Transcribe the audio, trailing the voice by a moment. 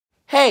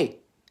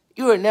Hey,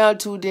 you are now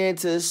tuned in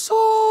to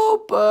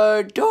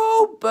Super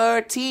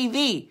Duper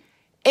TV.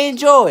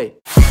 Enjoy.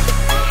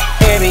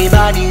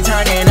 Everybody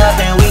turning up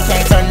and we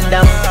can't turn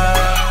down.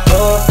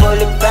 Full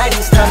of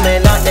baddies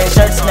coming out their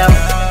shirts now.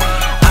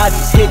 I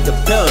just hit the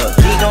plug,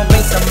 we gon'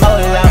 bring some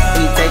more out.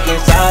 We taking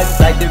shots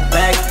like the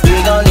back, we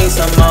gon' need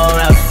some more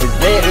out. It's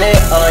lit,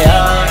 oh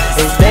yeah.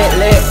 It's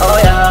lit, oh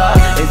yeah.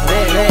 It's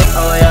lit,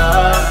 oh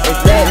yeah.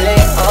 It's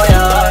lit, oh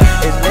yeah.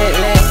 It's lit,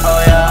 oh yeah. It's lit,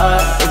 oh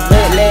yeah. It's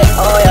lit,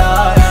 oh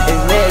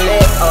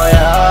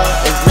yeah.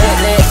 It's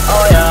lit,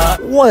 oh yeah.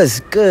 What's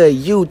good,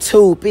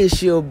 YouTube?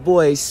 It's your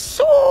boy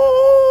Super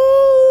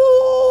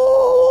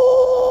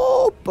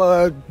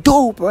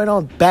Duper, and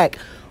I'm back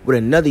with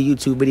another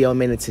YouTube video,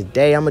 man. And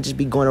today I'm gonna just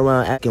be going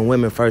around asking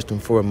women first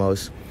and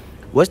foremost,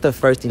 what's the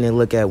first thing they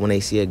look at when they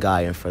see a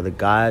guy? And for the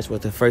guys,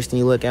 what's the first thing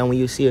you look at when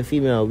you see a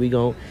female? We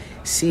gonna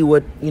see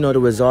what, the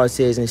results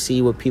is and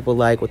see what people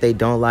like, what they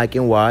don't like,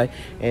 and why.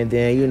 And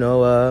then, I'm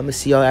gonna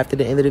see y'all after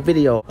the end of the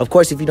video. Of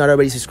course, if you're not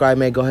already subscribed,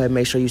 man, go ahead and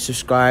make sure you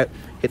subscribe.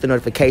 Hit the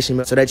notification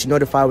bell so that you're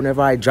notified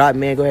whenever I drop,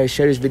 man. Go ahead and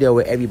share this video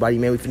with everybody,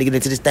 man. We finna get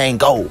into this thing.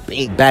 Go.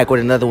 Big back with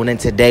another one. And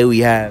today we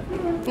have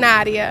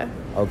Nadia.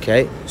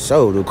 Okay,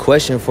 so the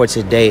question for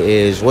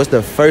today is, what's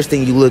the first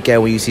thing you look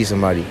at when you see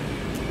somebody?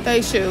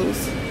 They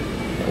shoes.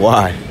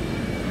 Why?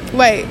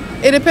 Wait,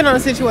 it depends on the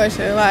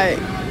situation. Like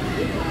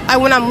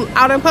when I'm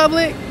out in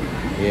public,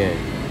 Yeah.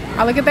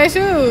 I look at their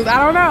shoes.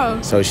 I don't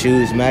know. So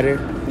shoes matter?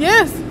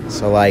 Yes.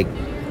 So like,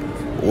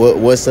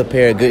 what's a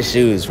pair of good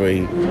shoes for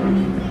you?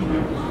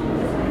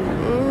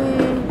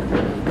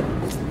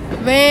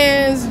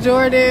 Vans,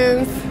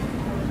 Jordans,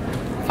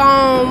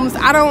 Foams.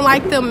 I don't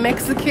like the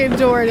Mexican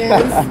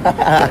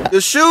Jordans. The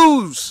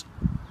shoes.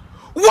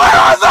 What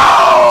are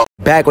those?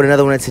 Back with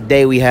another one. And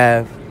today we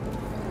have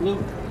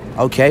Luke.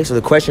 Okay, so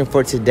the question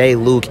for today,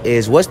 Luke,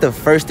 is what's the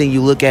first thing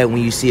you look at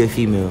when you see a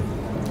female?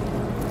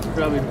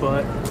 Probably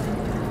butt.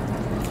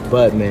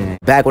 Butt, man.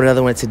 Back with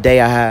another one.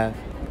 Today I have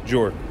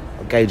Jordan.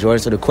 Okay, Jordan.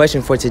 So the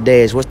question for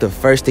today is, what's the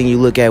first thing you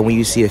look at when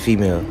you see a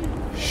female?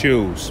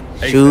 Shoes.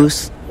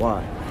 Shoes?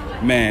 Why?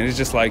 Man, it's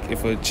just like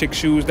if a chick's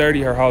shoes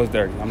dirty, her house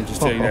dirty. I'm just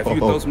telling you that. If you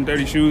throw some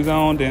dirty shoes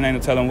on, then ain't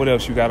no telling what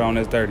else you got on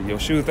that's dirty. Your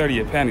shoes dirty,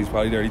 your panties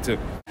probably dirty too.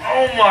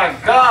 Oh my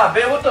God,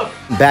 man, what the?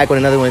 Back with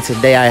another one.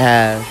 Today I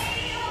have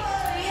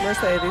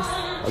Mercedes.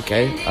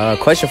 Okay.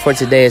 Question for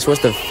today is,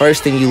 what's the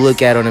first thing you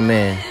look at on a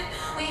man?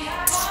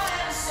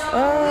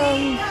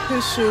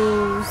 His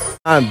shoes.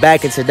 I'm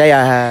back, and today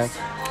I have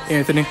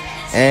Anthony.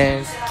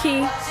 And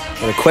Key.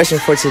 the question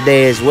for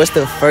today is, what's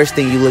the first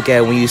thing you look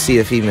at when you see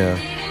a female?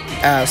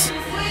 Ass.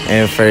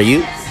 And for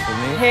you?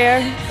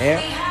 Hair. Hair?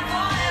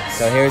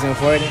 So hair is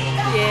important?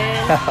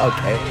 Yeah.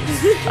 Okay.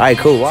 All right,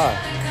 cool. Why?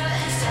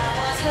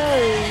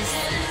 Cause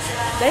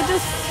they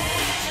just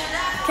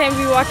can't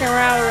be walking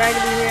around with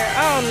raggedy hair.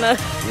 I don't know.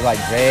 You like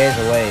dreads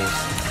or waves?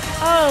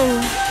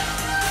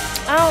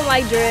 I don't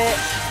like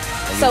dreads.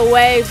 So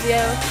waves,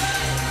 yeah.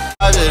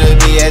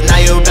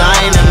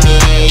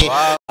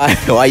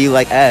 Why you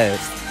like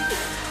ass?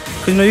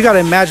 Cause you gotta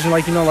imagine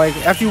like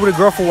after you with a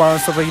girl for a while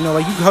and stuff like you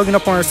hugging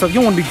up on her and stuff, you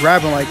don't want to be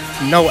grabbing like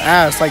no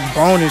ass like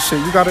bone and shit.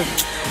 You gotta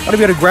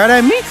be able to grab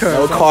that meat cut.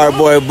 No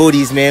cardboard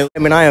booties, man.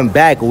 I am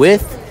back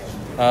with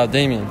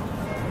Damien.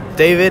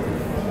 David.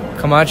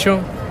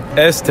 Camacho.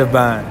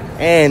 Esteban.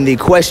 And the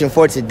question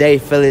for today,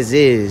 fellas,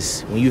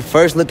 is when you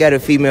first look at a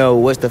female,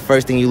 what's the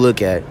first thing you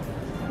look at?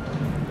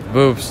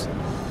 Boobs.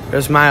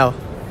 Her smile.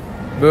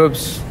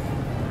 Boobs.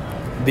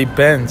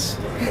 Depends.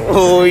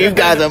 Oh, you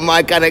guys are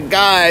my kind of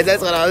guys.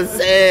 That's what I'm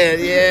saying.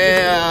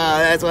 Yeah,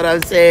 that's what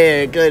I'm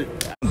saying. Good.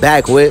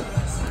 Back with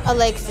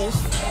Alexis.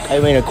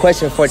 the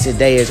question for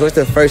today is, what's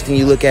the first thing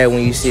you look at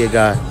when you see a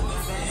guy?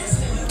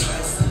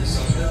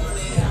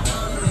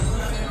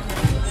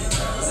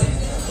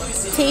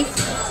 Teeth.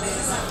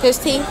 His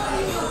teeth.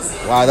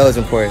 Why are those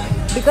important?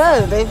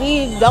 Because if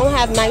you don't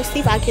have nice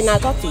teeth, I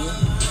cannot talk to you.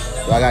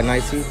 Do I got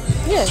nice teeth?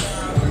 Yeah.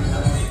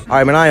 All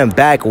right, man, I am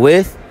back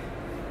with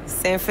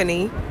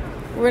Symphony.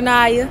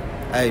 Renaya.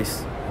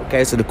 Ace.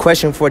 Okay, so the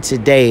question for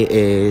today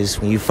is,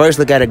 when you first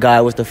look at a guy,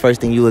 what's the first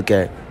thing you look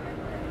at?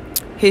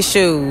 His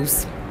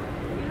shoes.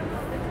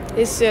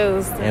 His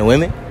shoes. And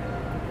women?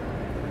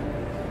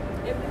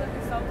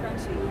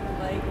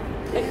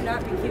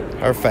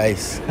 Her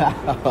face.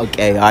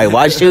 Okay, all right,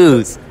 why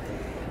shoes?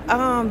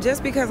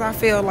 Just because I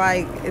feel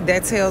like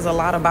that tells a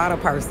lot about a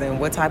person,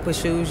 what type of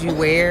shoes you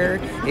wear,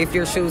 if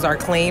your shoes are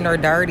clean or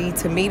dirty.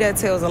 To me, that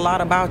tells a lot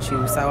about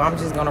you. So I'm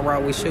just gonna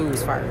roll with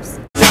shoes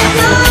first.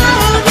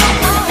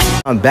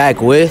 I'm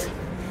back with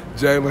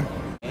Jalen.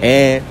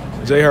 And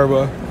J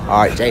Herbo.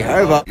 all right, Jay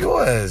Herbo. You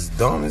as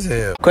dumb as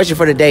hell. Question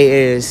for the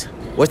day is,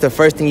 what's the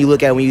first thing you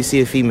look at when you see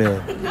a female?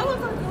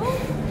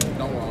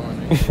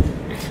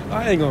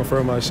 I ain't gonna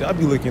front my shit. I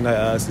be looking at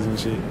asses and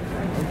shit.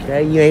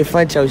 Okay, you ain't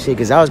front your shit,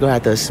 because I was gonna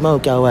have to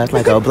smoke your ass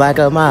like a black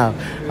up mile.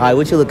 All right,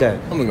 what you look at?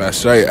 I'm looking at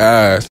straight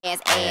ass.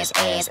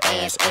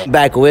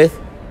 Back with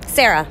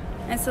Sarah.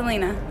 And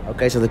Selena.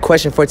 Okay, so the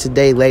question for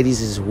today, ladies,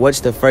 is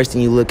what's the first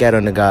thing you look at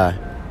on the guy?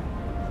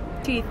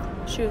 Teeth.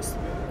 Shoes.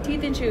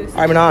 Teeth and shoes.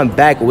 All right, now I'm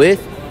back with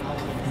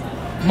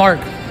Mark.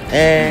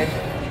 And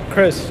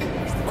Chris.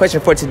 question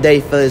for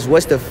today, fellas.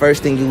 What's the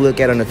first thing you look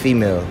at on a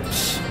female?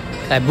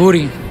 That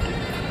booty.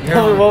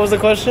 What was the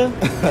question?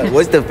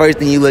 What's the first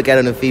thing you look at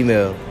on a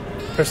female?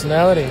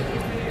 Personality.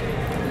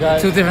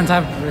 Two different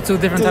type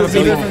of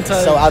people.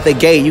 So out the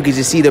gate, you can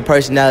just see the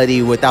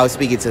personality without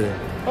speaking to them.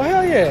 Oh,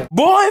 hell yeah.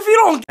 Boy, if you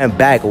don't... I'm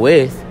back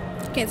with...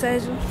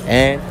 Kintasia.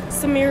 And...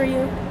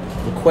 Samaria.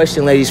 The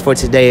question, ladies, for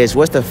today is,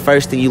 what's the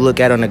first thing you look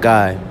at on a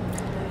guy?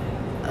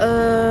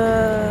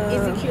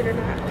 Is he cute or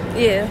not?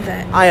 Yeah,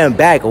 that. I am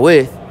back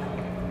with...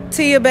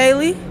 Tia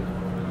Bailey.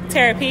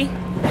 Tara P.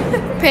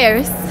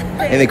 Paris.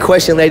 And the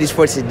question, ladies,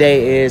 for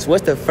today is,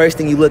 what's the first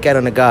thing you look at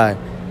on a guy?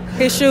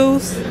 His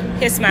shoes.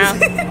 His smile.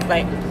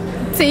 Like...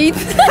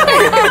 Teeth.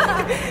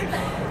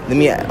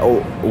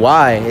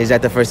 Why is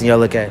that the first thing y'all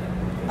look at?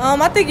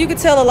 I think you could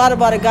tell a lot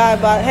about a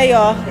guy by, hey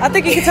y'all, I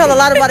think you can tell a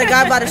lot about a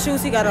guy by the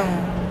shoes he got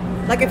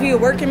on. Like if he a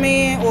working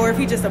man or if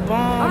he just a bum.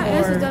 Our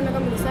answers don't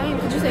gonna be the same.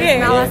 Cause you said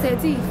smile, I said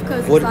teeth.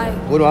 Cause what, it's like.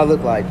 What do I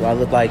look like? Do I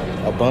look like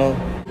a bum?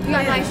 You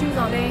got nice shoes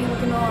on, they ain't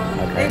looking on.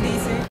 Okay. They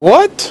decent.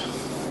 What?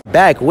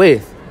 Back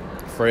with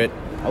Fred.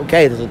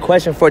 Okay, the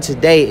question for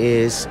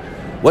today is,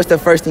 what's the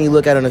first thing you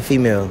look at on a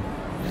female?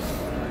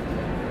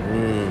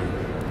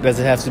 Does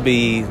it have to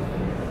be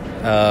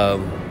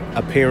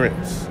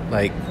appearance?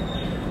 Like,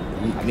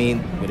 I mean,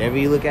 whatever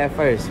you look at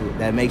first,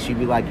 that makes you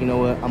be like, you know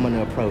what, I'm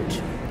gonna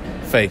approach.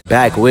 fake.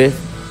 Back with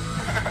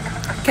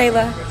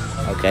Kayla.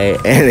 Okay,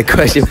 and the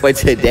question for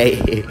today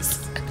is,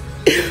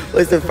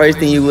 what's the first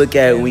thing you look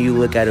at when you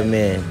look at a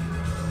man?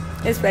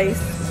 His face.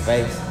 His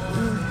face?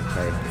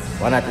 Okay.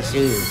 Why not the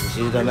shoes? The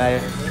shoes don't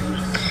matter?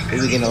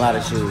 We be getting a lot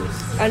of shoes.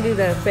 I do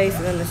the face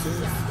and then the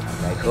shoes.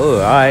 Okay, cool.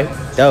 All right.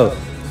 Dope.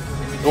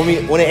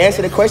 Want to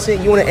answer the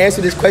question? You want to answer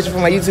this question for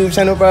my YouTube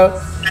channel, bro?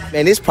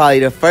 Man, this is probably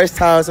the first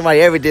time somebody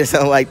ever did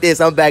something like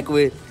this. I'm back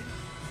with...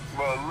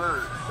 Bro,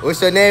 look.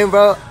 What's your name,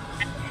 bro?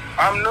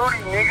 I'm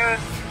Nudie, nigga.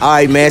 All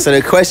right, man. So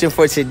the question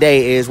for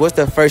today is, what's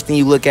the first thing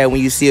you look at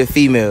when you see a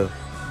female?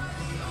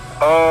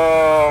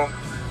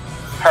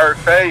 Her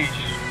face.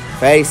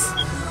 Face?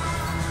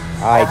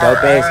 All right,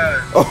 dope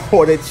answer.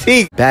 Oh, the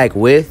cheek. Back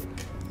with...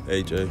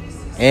 AJ.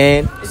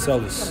 And...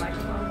 Celis.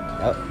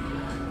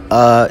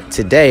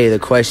 Today the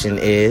question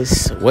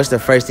is, what's the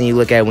first thing you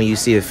look at when you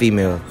see a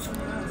female?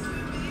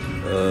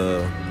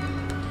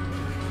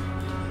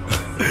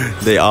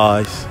 They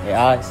eyes. Their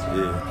eyes?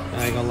 Yeah.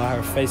 I ain't gonna lie,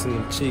 her face and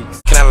them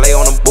cheeks. Can I lay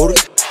on them booty?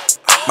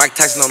 Mike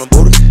Tyson on the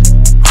booty.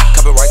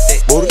 Cup it right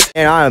there, booty.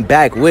 And I am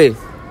back with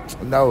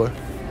Noah.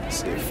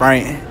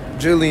 Frank.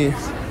 Julian.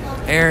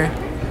 Aaron.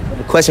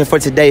 the question for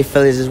today,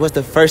 fellas, is what's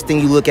the first thing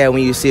you look at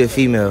when you see a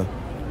female?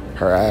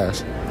 Her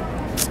ass.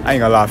 I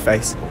ain't gonna lie,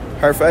 face.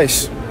 Her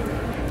face.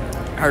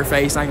 Her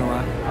face, I ain't gonna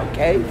lie.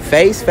 Okay,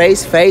 face,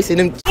 and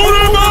them.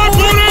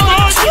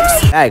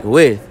 Back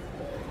with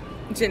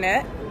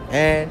Jeanette.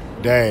 and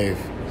Dave.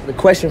 the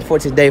question for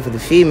today for the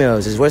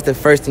females is what's the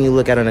first thing you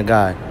look at on a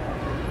guy?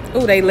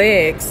 Ooh, they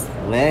legs.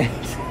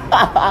 Legs.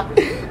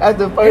 That's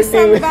the first It's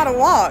thing. something about a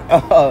walk.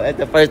 Oh, that's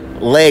the first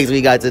legs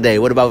we got today.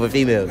 What about for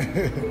females?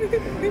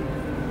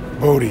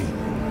 Booty.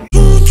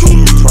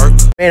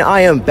 Man,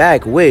 I am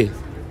back with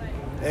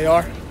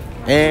AR.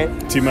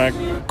 and T-Mac.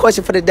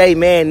 question for the day,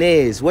 man,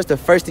 is what's the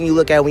first thing you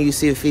look at when you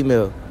see a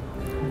female?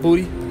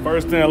 Booty.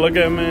 First thing I look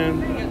at,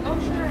 man.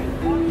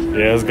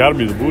 Yeah, it's gotta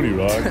be the booty,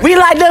 dog. We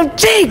like them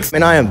cheeks.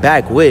 Man, I am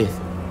back with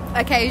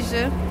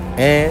Acacia.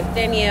 and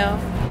Danielle.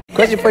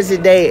 question for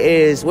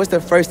today is what's the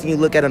first thing you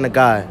look at on a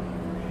guy?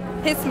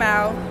 His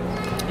smile.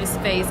 His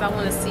face. I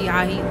want to see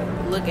how he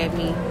look at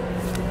me.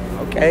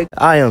 Okay,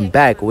 I am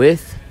back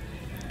with.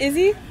 Is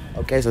he?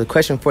 Okay, so the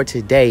question for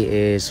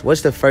today is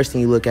what's the first thing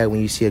you look at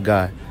when you see a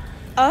guy?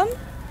 I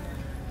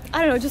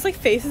don't know, just like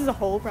face as a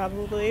whole,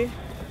 probably.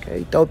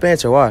 Okay, dope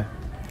answer. Why?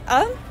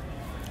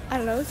 I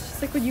don't know. It's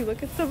just like when you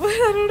look at someone.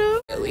 I don't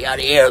know. We out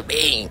here,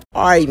 being.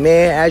 All right,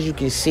 man. As you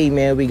can see,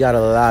 man, we got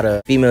a lot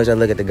of females that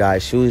look at the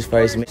guy's shoes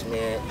first,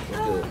 man.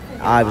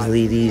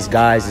 Obviously, these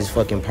guys is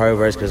fucking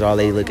perverts because all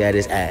they look at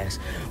is ass.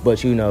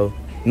 But you know,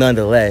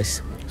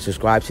 nonetheless,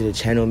 subscribe to the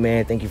channel,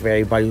 man. Thank you for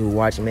everybody who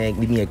watched, man.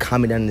 Leave me a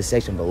comment down in the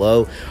section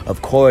below.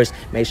 Of course,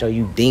 make sure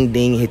you ding,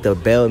 hit the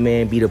bell,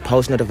 man. Be the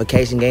post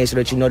notification game so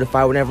that you're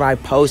notified whenever I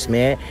post,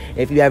 man.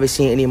 If you haven't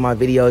seen any of my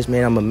videos,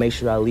 man, I'm gonna make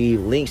sure I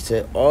leave links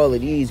to all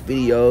of these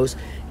videos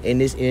in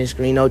this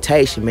in-screen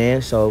notation,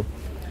 man. So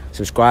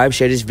subscribe,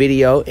 share this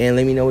video, and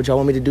let me know what y'all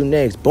want me to do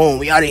next. Boom,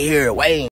 we out of here. Wait.